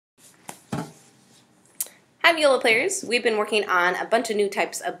Hi Viola players, we've been working on a bunch of new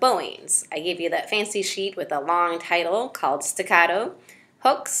types of bowings. I gave you that fancy sheet with a long title called Staccato,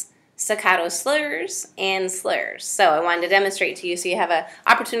 Hooks, Staccato Slurs, and Slurs. So I wanted to demonstrate to you so you have an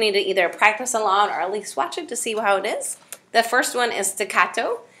opportunity to either practice along or at least watch it to see how it is. The first one is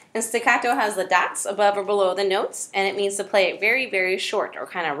Staccato, and Staccato has the dots above or below the notes, and it means to play it very, very short or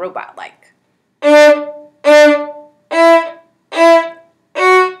kind of robot-like.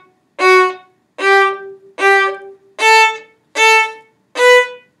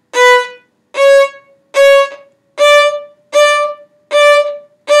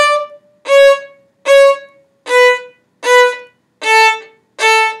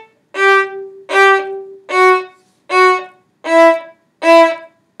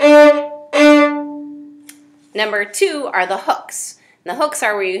 Number 2 are the hooks. And the hooks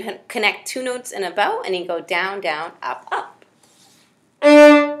are where you connect two notes in a bow and you go down, down, up, up.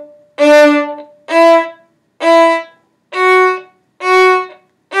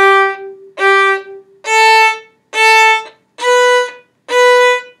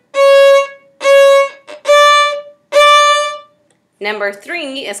 Number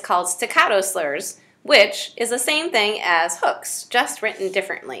 3 is called staccato slurs, which is the same thing as hooks, just written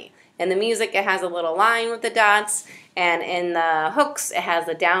differently. In the music, it has a little line with the dots, and in the hooks, it has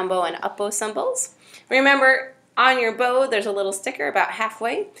the down bow and up bow symbols. Remember, on your bow, there's a little sticker about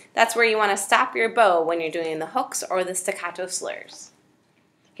halfway. That's where you want to stop your bow when you're doing the hooks or the staccato slurs.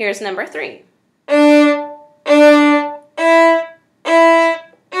 Here's number 3.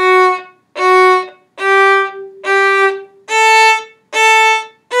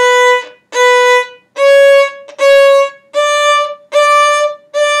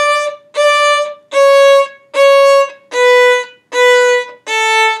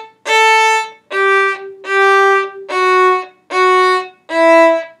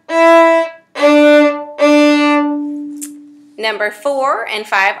 Number 4 and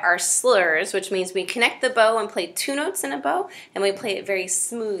 5 are slurs, which means we connect the bow and play two notes in a bow, and we play it very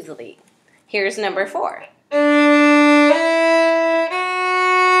smoothly. Here's number 4.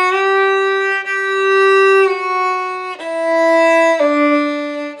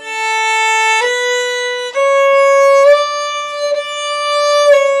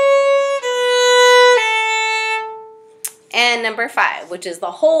 And number 5, which is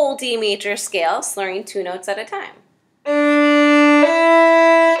the whole D major scale, slurring two notes at a time.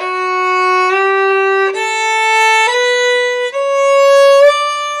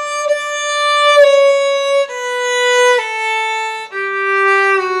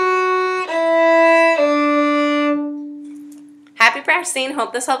 Happy practicing.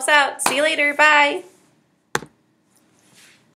 Hope this helps out. See you later. Bye.